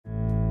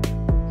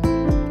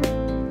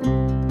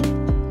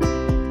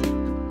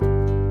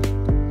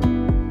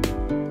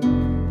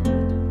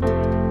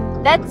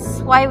That's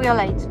why we are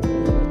late.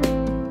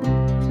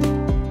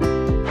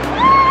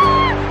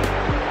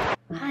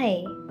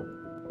 Hi!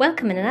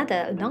 Welcome in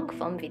another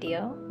long-form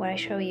video where I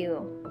show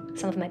you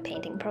some of my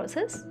painting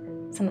process,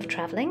 some of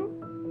traveling,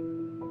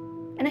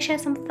 and I share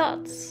some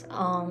thoughts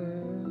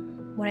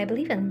on what I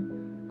believe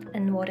in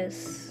and what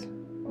is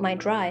my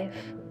drive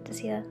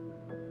this year.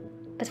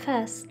 But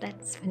first,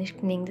 let's finish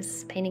cleaning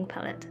this painting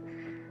palette.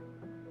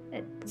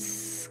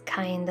 It's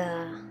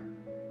kinda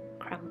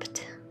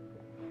cramped.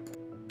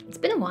 It's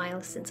been a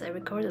while since I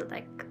recorded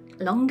like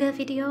a longer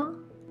video,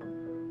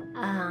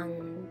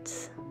 and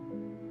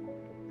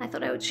I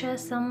thought I would share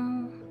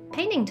some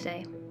painting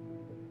today.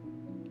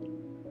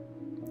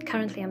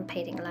 Currently I'm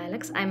painting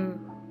lilacs. I'm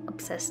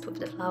obsessed with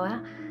the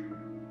flower,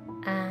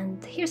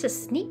 and here's a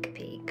sneak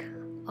peek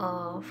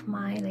of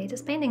my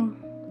latest painting.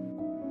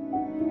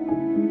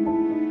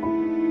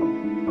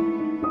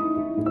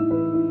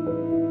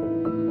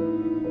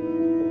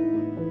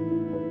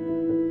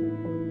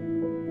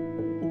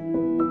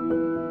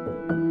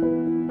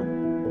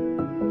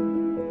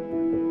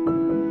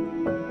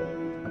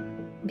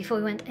 Before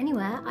we went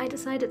anywhere, I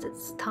decided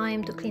it's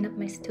time to clean up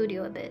my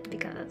studio a bit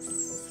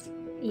because,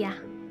 yeah,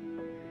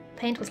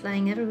 paint was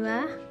lying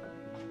everywhere,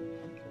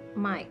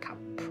 my cup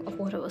of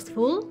water was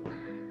full,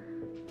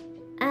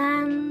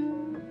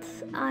 and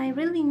I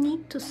really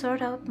need to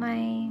sort out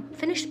my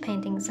finished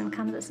paintings and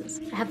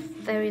canvases. I have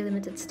very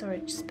limited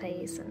storage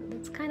space and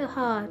it's kind of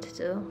hard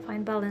to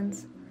find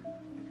balance.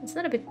 It's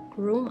not a big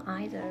room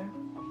either.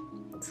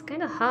 It's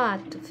kind of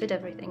hard to fit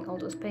everything, all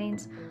those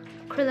paints,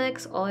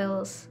 acrylics,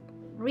 oils.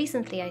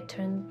 Recently I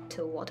turned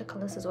to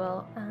watercolors as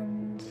well,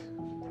 and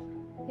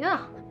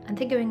yeah, I'm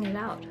figuring it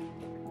out.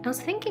 I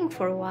was thinking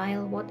for a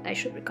while what I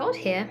should record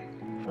here,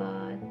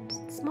 but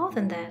it's more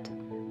than that.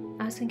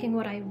 I was thinking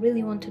what I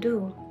really want to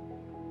do,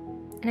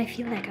 and I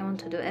feel like I want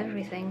to do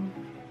everything.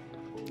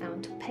 I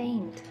want to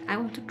paint, I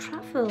want to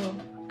travel,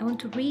 I want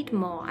to read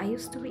more. I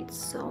used to read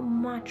so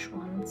much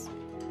once.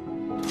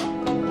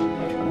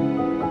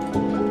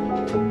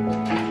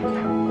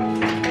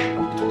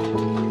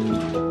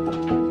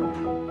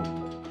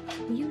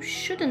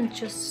 Shouldn't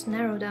just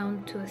narrow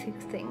down to a few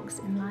things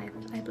in life,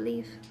 I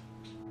believe.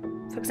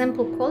 For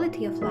example,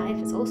 quality of life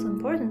is also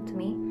important to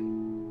me,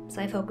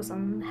 so I focus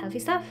on healthy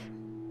stuff.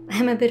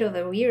 I'm a bit of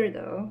a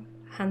weirdo,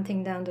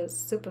 hunting down those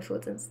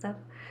superfoods and stuff.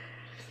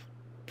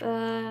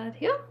 But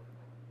yeah,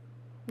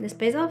 this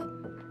pays off.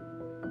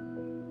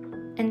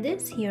 And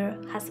this year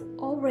has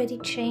already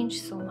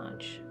changed so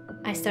much.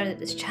 I started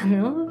this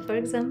channel, for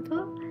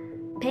example,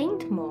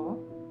 paint more,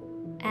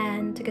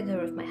 and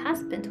together with my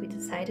husband we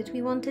decided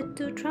we wanted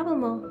to travel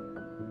more.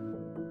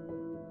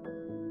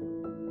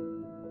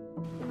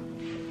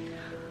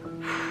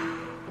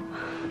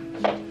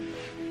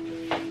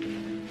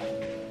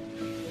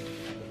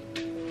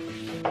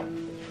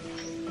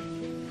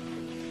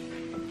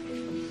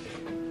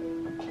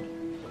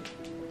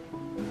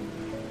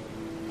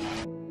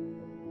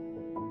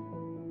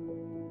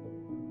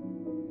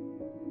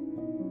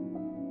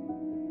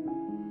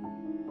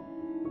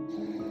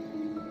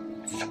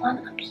 One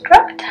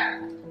abstract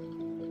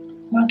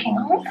working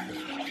on.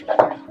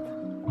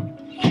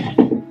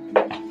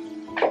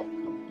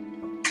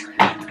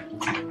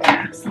 There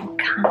are some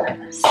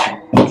canvases.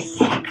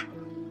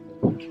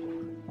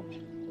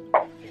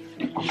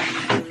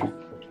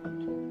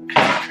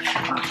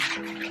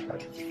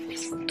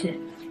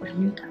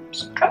 Different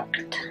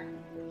abstract.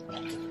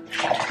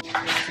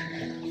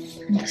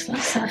 And there's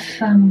lots of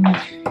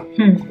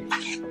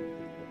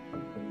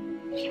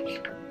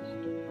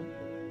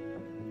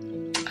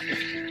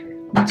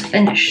not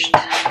finished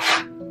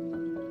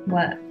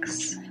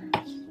works.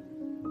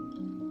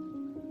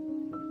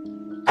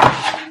 I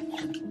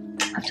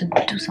have to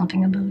do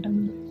something about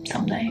them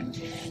someday.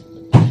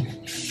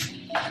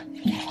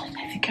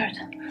 I figured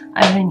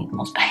I really need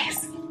more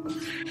space.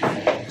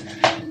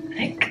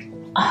 Like,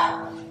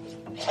 I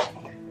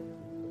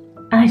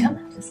don't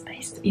have the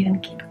space to even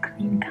keep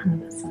clean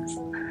canvases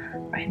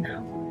right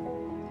now.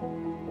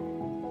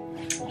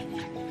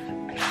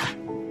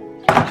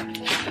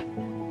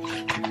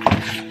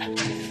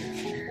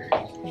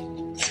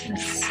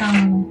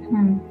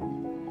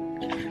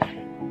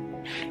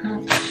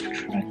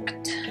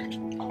 Abstract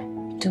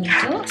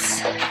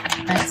doodles,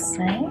 let's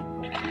say.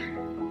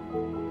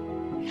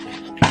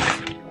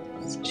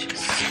 It's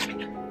just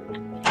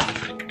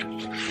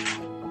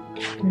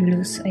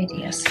loose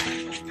ideas.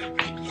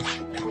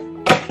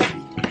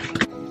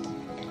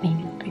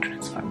 Maybe it'll be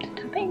transformed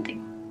into a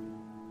painting.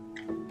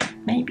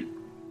 Maybe.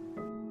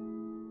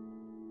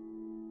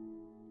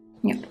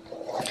 Yep.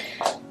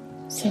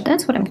 So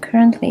that's what I'm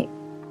currently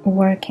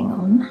working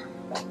on.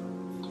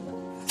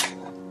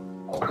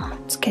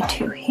 Let's get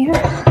you here.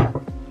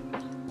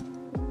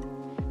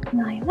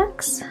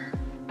 Lilacs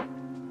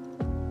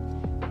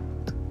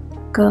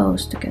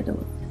goes together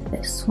with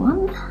this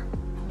one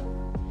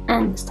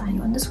and this tiny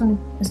one. This one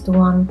is the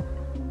one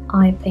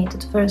I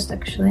painted first,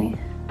 actually.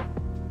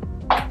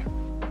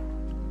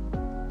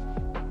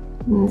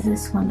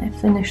 This one I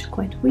finished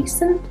quite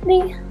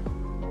recently.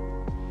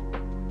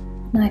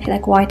 Now I feel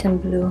like white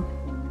and blue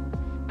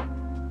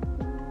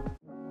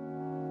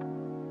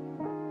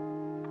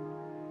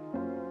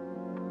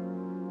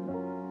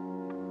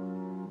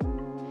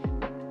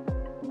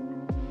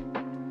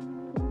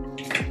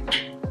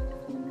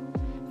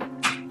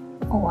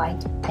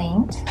white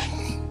paint,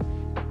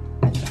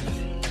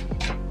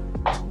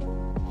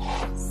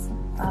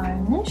 some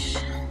varnish,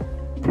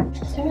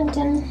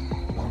 turpentine,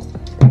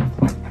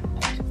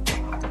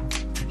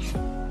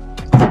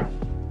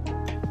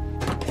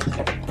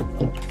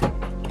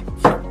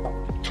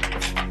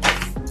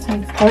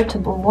 a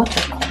portable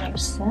watercolor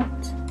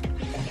set,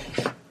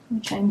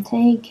 which I'm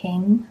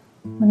taking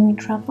when we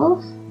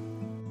travel.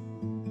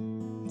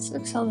 This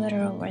looks all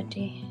better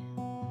already.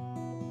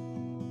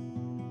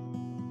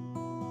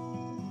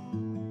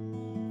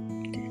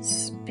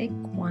 This big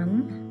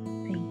one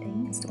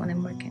painting is the one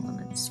I'm working on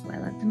as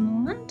well at the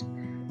moment.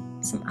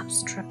 Some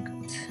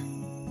abstract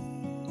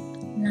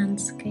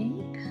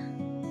landscape.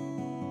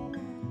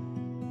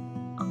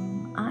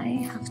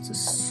 I have to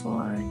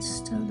sort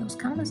still those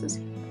canvases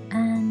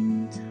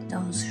and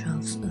those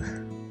shelves.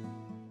 Ugh.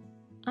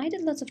 I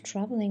did lots of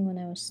traveling when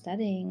I was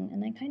studying,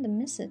 and I kind of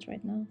miss it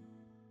right now.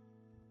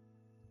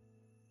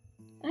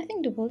 I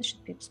think the world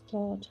should be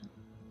explored.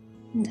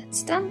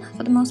 That's done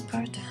for the most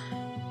part.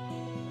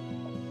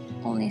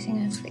 Only thing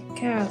I have to be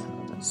careful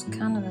with those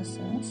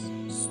canvases,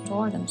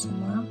 store them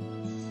somewhere.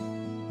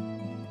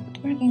 But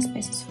the working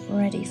space is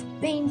ready for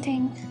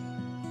painting.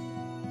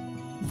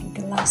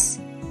 The glass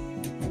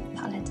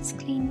palette is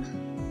clean.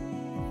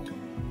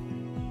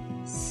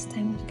 It's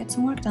time to get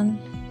some work done.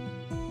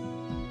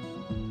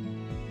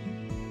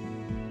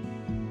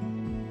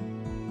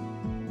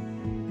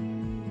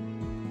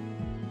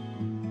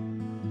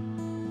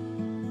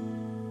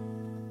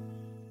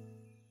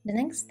 The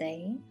next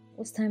day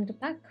was time to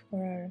pack for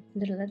our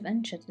little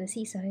adventure to the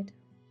seaside.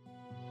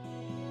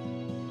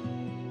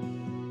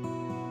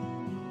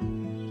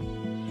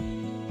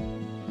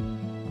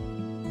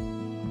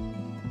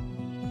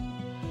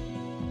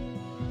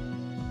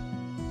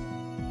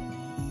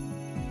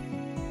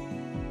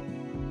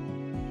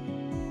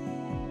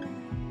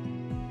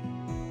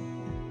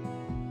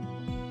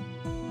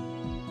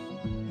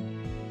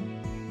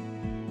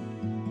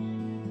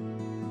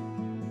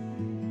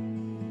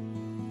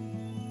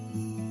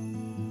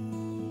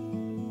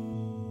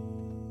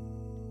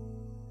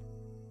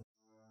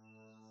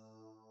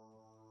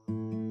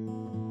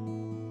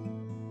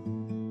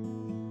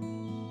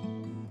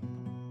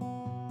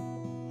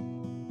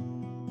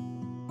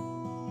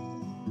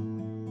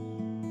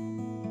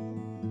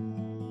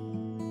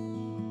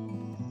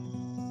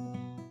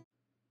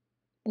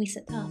 We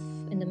set off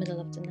in the middle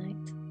of the night.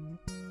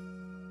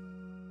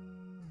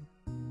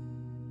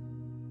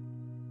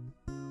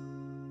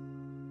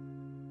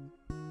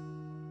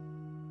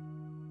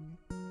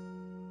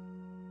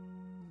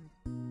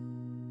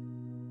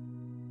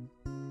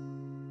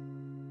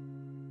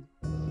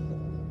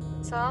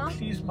 So?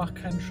 Please mach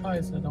keinen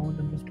Scheiß, I don't want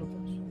them to stop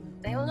us.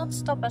 They will not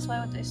stop us, why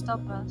would they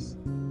stop us?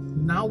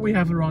 Now we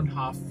have around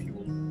half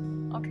fuel.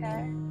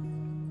 Okay.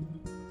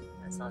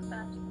 That's not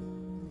bad.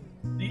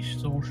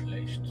 Nicht so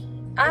schlecht.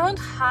 I want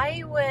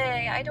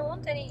highway. I don't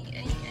want any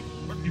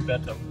Would be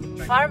better.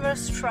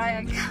 farmer's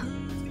track.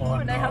 Oh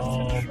When no, I have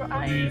to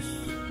try. please.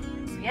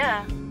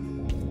 Yeah.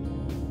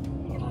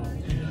 Oh,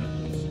 yeah.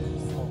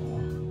 Oh,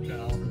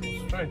 down, go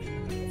straight.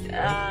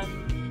 I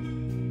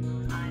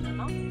don't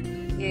know.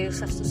 You just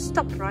have to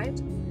stop,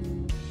 right?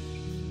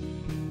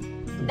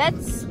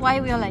 That's why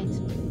we are late.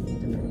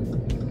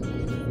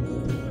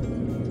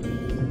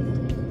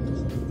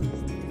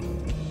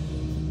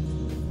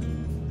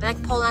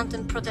 Like Poland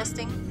and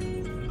protesting,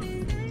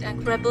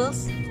 like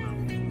rebels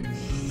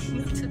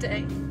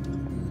today.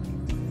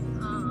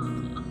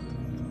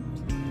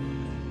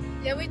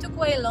 Yeah, we took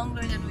way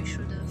longer than we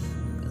should have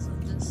because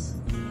of this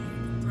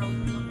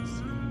roadblocks.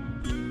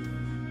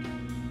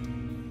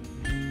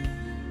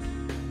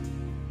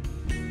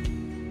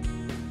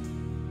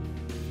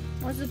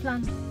 What's the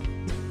plan?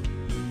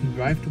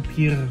 Drive to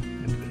Pier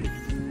and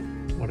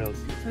Cliff. What else?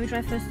 So we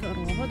drive first to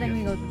Orłowo, then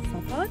we go to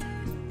Sopot,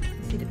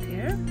 see the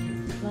pier,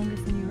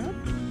 longest in Europe.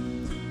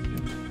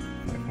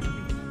 500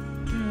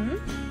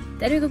 meters.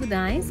 Then we go to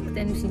Gdańsk,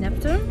 then we see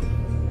Neptune.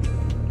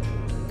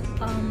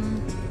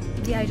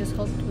 Yeah, I just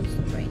hope it will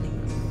stop raining.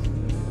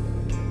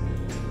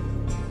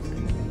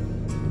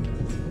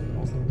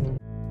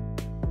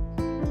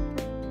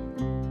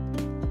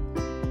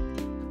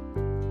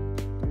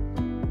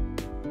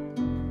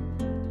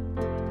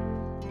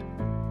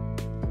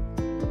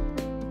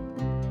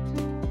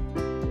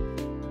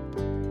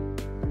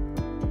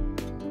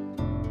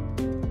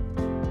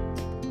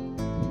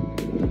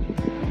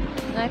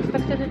 I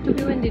expected it to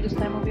be windy this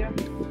time of year.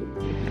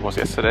 It was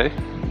yesterday.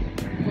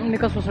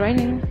 Because it was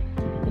raining.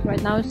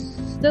 Right now it's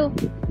still.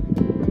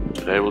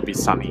 Today will be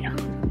sunny.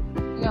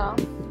 Yeah.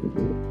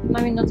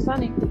 I mean, not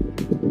sunny.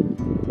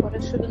 But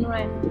it shouldn't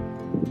rain.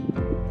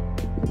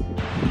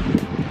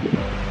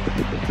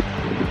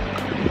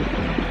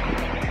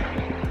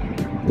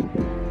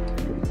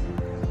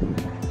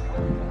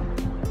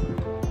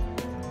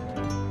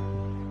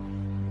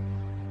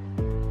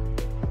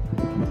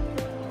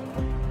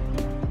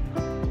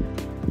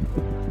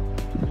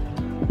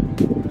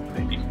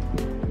 Maybe.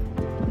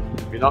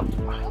 Maybe not.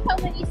 Look how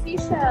many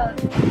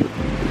seashells.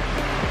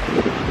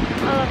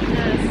 All of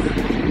this.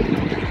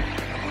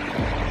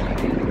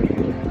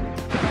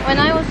 When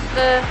I was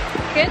a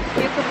kid,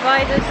 you could buy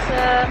this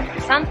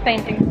sand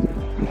painting.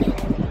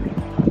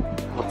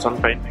 What sun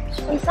paintings?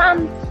 Some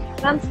sand,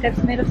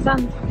 landscapes made of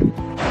sand,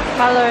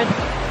 colored.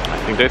 I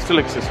think they still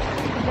exist.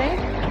 Okay.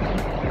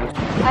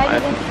 I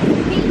didn't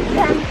see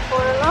them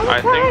for a long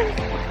time.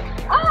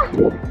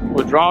 Think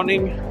we're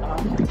drowning.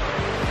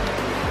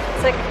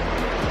 It's like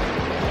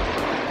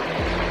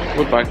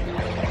Goodbye.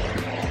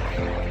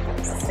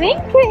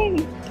 sinking.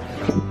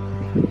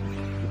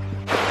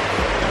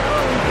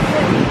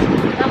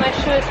 Now my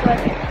shoe is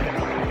wet.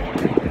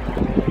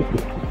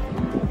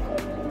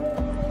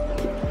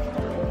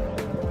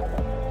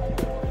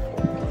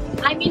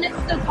 I mean, it's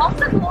still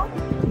possible.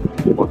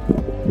 What?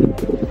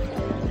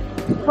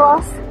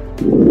 Cross.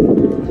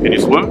 Can you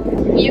swim?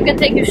 You can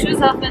take your shoes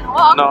off and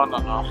walk. No, no,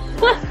 no.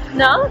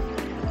 No?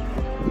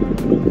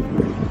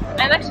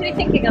 I'm actually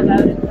thinking about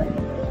it.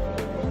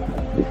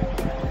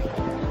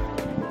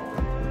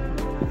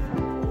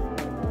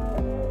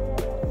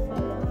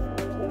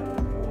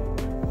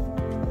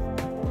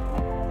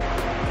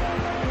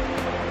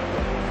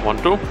 Want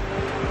to?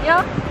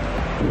 Yeah.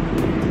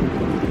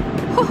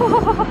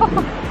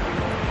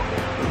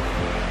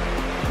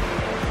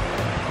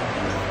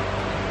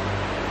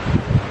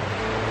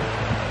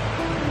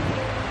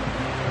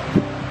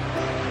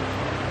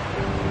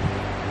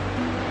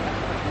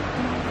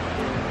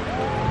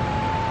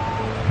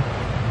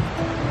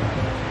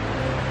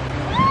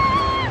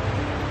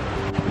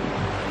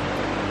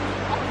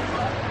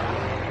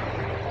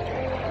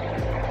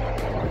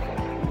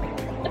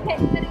 Okay,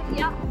 good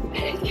idea.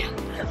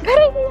 Good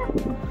idea.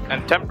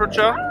 And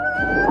temperature?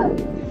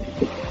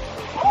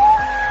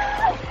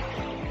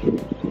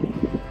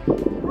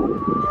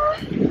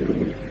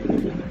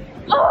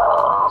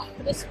 Oh,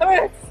 this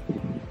hurts.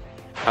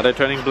 Are they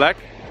turning black?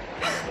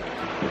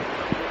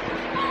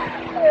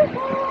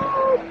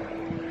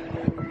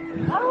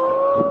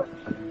 Oh.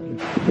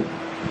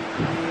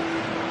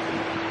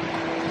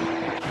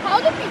 How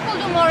do people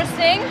do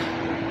Morrising?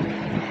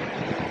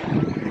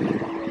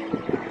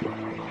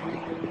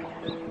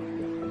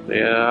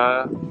 They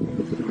are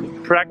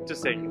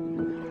practicing.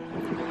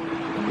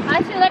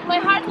 I feel like my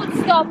heart would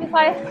stop if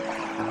I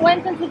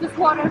went into this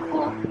water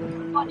full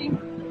body.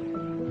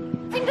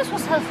 I think this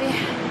was healthy.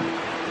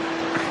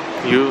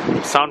 You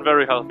sound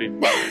very healthy.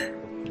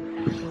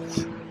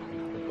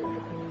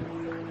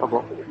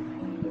 Oh,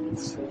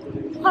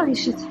 Holy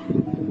shit.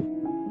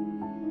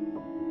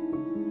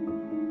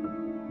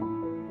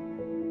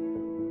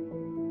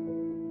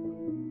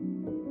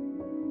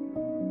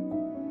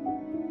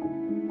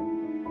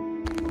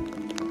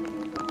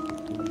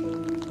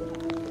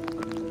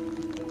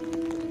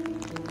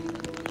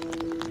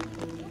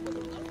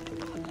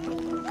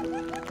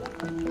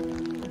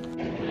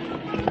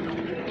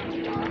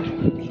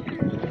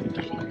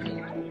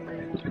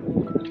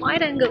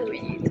 Wide angle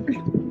read.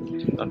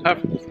 don't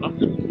have this, no?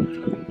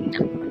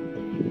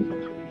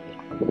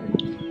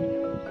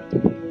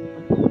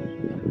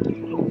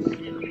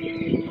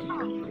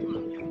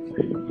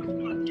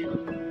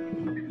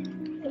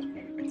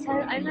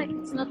 I like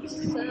it's not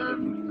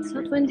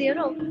windy at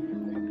all.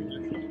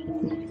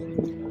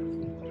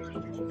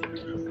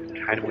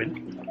 Kind of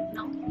wind.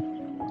 No,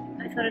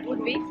 I thought it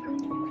would be.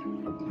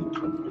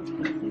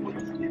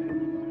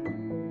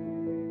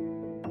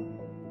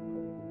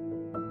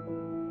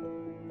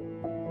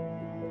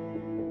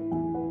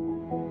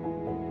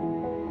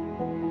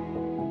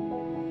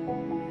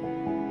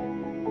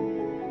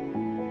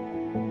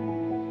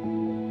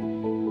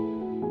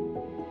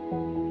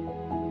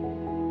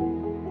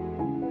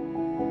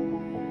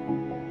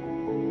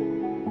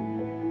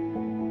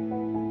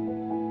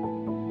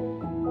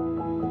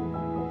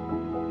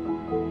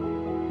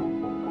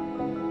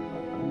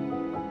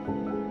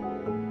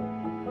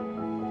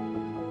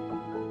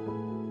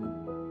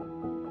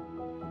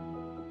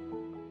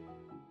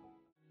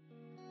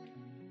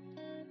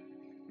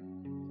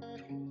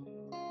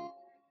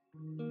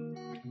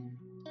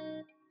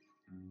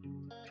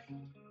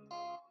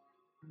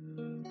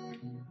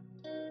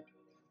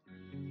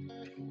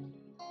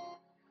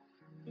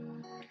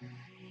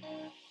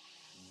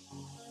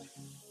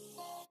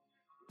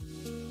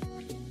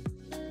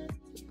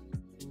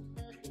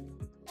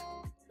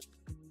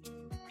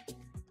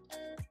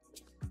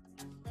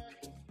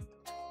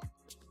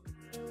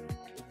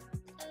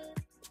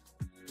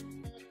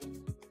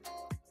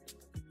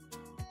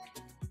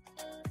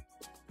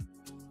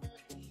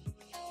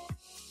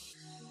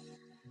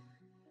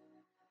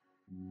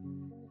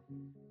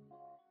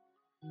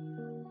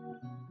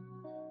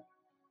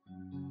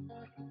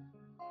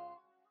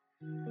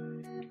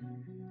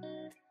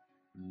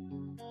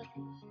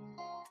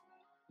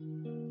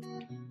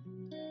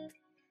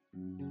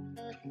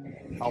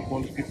 How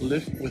Polish people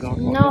live without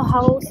water? No,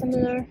 how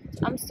similar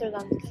to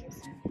Amsterdam.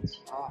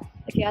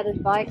 If you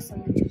added bikes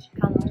and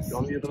canals. You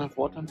only don't have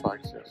water and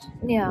bikes, yes.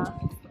 Yeah.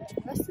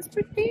 The rest is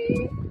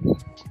pretty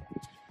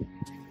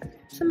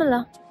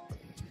similar.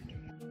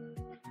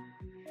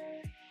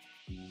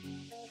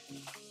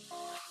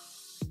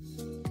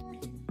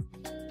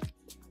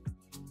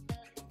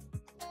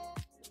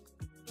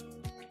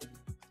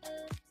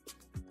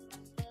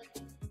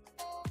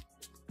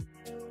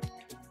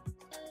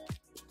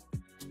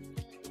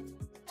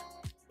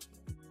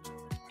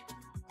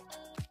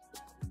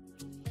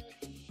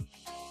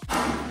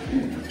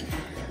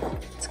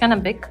 It's kind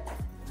of big.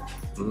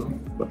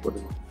 But what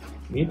is it?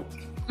 Meat?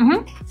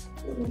 Mm-hmm.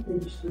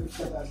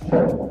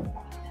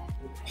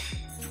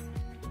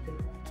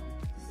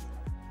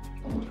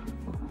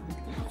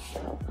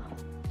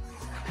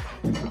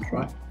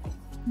 Try.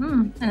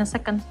 In a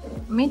second.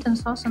 Meat and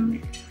sauce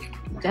and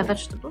the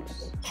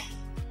vegetables.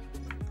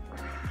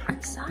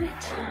 Inside.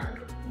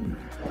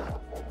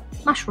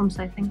 Mushrooms,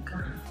 I think.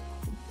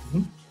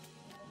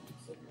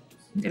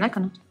 Do you like or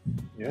not?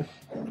 Yes.